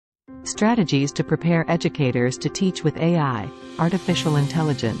Strategies to prepare educators to teach with AI, artificial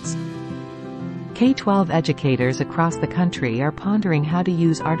intelligence. K-12 educators across the country are pondering how to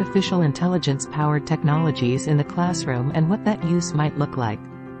use artificial intelligence-powered technologies in the classroom and what that use might look like.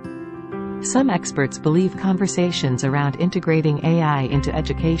 Some experts believe conversations around integrating AI into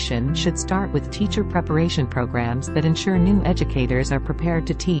education should start with teacher preparation programs that ensure new educators are prepared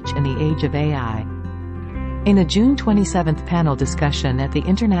to teach in the age of AI. In a June 27 panel discussion at the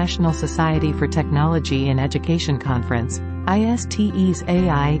International Society for Technology in Education Conference, ISTE's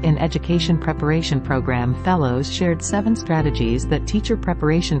AI in Education Preparation Program fellows shared 7 strategies that teacher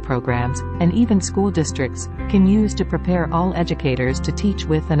preparation programs, and even school districts, can use to prepare all educators to teach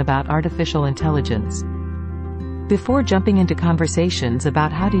with and about artificial intelligence. Before jumping into conversations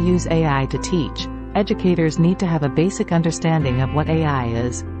about how to use AI to teach, educators need to have a basic understanding of what AI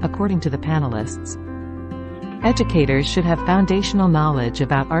is, according to the panelists. Educators should have foundational knowledge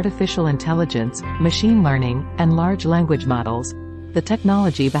about artificial intelligence, machine learning, and large language models, the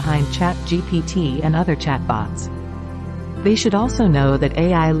technology behind ChatGPT and other chatbots. They should also know that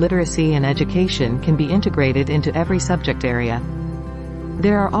AI literacy in education can be integrated into every subject area.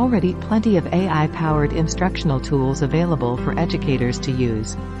 There are already plenty of AI-powered instructional tools available for educators to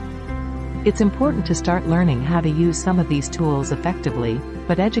use. It's important to start learning how to use some of these tools effectively,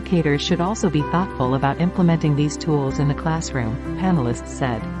 but educators should also be thoughtful about implementing these tools in the classroom, panelists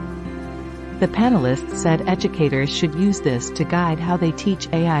said. The panelists said educators should use this to guide how they teach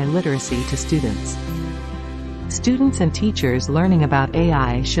AI literacy to students. Students and teachers learning about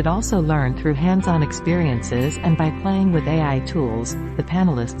AI should also learn through hands-on experiences and by playing with AI tools, the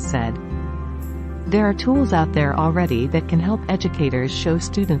panelists said. There are tools out there already that can help educators show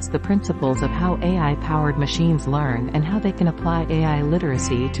students the principles of how AI-powered machines learn and how they can apply AI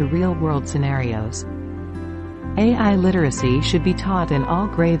literacy to real-world scenarios. AI literacy should be taught in all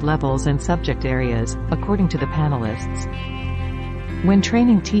grade levels and subject areas, according to the panelists. When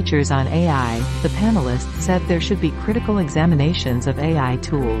training teachers on AI, the panelists said there should be critical examinations of AI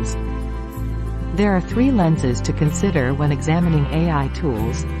tools. There are 3 lenses to consider when examining AI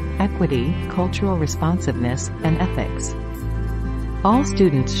tools: equity, cultural responsiveness, and ethics. All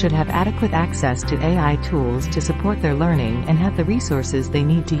students should have adequate access to AI tools to support their learning and have the resources they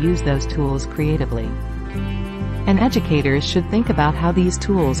need to use those tools creatively. And educators should think about how these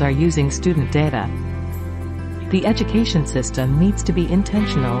tools are using student data. The education system needs to be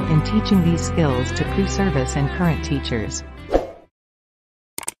intentional in teaching these skills to pre-service and current teachers.